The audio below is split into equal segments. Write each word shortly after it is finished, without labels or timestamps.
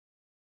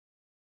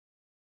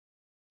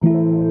We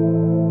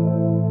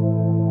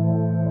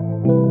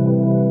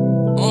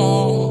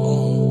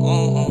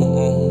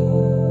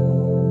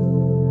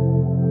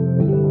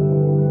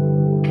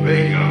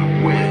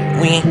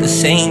ain't the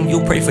same, you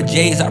pray for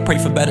J's, I pray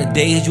for better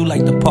days. You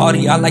like the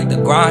party, I like the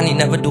grind, you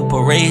never do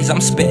parades.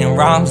 I'm spitting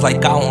rhymes like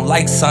I don't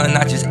like sun,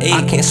 I just ate.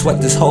 I can't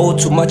sweat this hole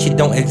too much, it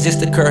don't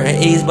exist, occur at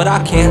A's. But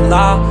I can't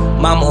lie,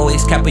 mama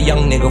always kept a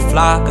young nigga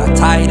fly. Got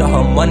tired of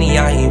her money,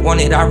 I ain't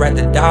want it, I'd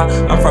rather die.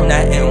 I'm from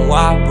that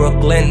NY,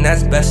 Brooklyn,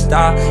 that's best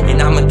style.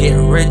 And I'ma get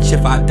rich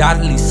if I die,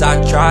 at least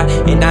I try.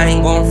 And I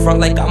ain't gon' front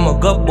like I'm a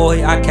good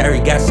boy. I carry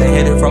gas and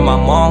hid it from my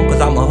mom,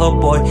 cause I'm a hood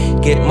boy.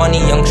 Get money,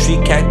 young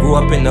street cat, grew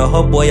up in the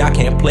hood boy. I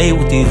can't play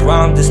with these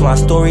rhymes, this my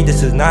story,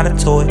 this is not a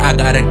toy. I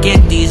gotta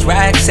get these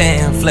racks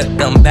and flip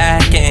them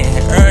back and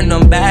earn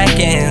them back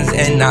ends,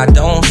 and I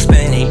don't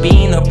spend. Ain't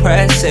being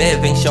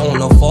oppressive, ain't showing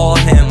no for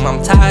him.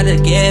 I'm tired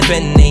of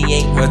giving, they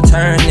ain't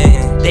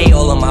returning. They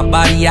all on my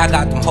body, I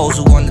got them hoes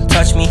who wanna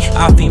touch me.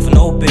 I fiend for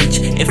no bitch,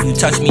 if you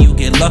touch me you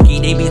get lucky.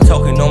 They be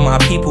talking on my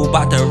people,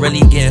 bout to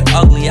really get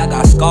ugly. I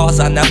got scars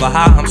I never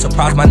hide, I'm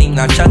surprised my name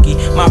not Chucky.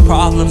 My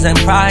problems and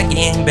pride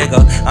getting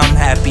bigger. I'm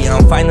happy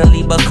I'm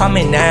finally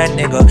becoming that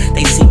nigga.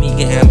 They see me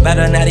getting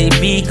better, now they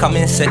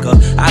becoming sicker.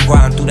 I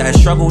grind through that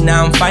struggle,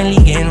 now I'm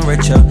finally getting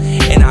richer.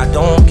 And I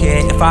don't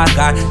care if I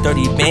got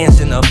 30 bands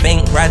in the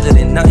bank, rather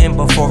than nothing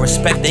but for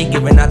respect. They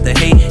giving out the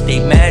hate, they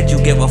mad you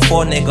give a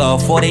 4 nigga a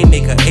 4, they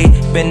make a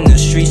 8. Been in the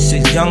streets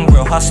since young,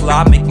 real hustler,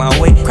 I make my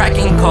way.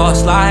 Cracking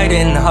cars,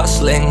 sliding,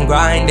 hustling,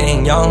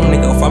 grinding. Young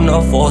nigga from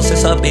the force,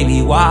 it's a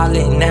baby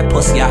wildin'. That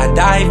pussy I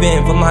dive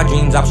in, for my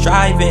dreams I'm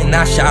striving.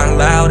 I shine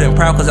loud and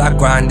proud cause I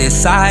grind this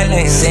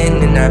silence.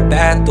 Sitting in that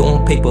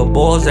bathroom, paper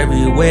balls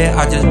everywhere.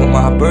 I just want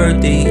my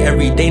birthday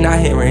every day, not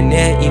here and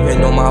there.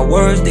 Even on my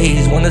worst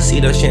days, wanna see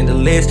the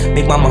chandeliers.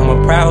 Make my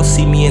mama proud,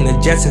 see me in the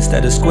jets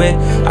instead of square.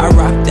 I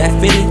rock that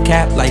fitted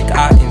cap like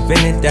I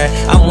invented that.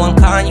 I'm one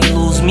kind, you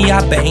lose me, I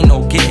bet ain't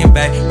no getting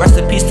back. Rest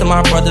in peace to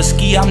my brother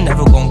Ski, I'm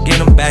never gonna get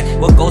him back.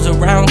 What goes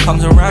around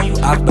comes around, you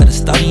I better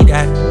study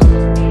that.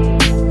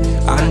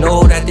 I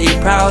know that they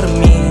proud of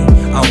me,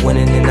 I'm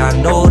winning and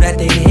I know that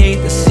they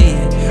hate to see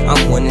it.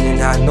 I'm winning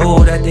and I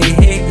know that they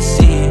hate to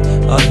see it.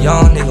 A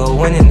young nigga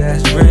winning,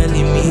 that's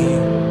really me.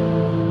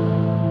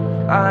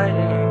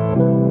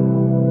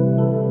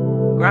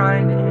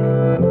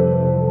 Grinding,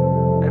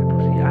 that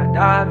pussy I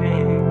dive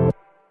in.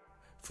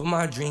 For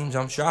my dreams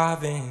I'm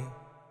striving.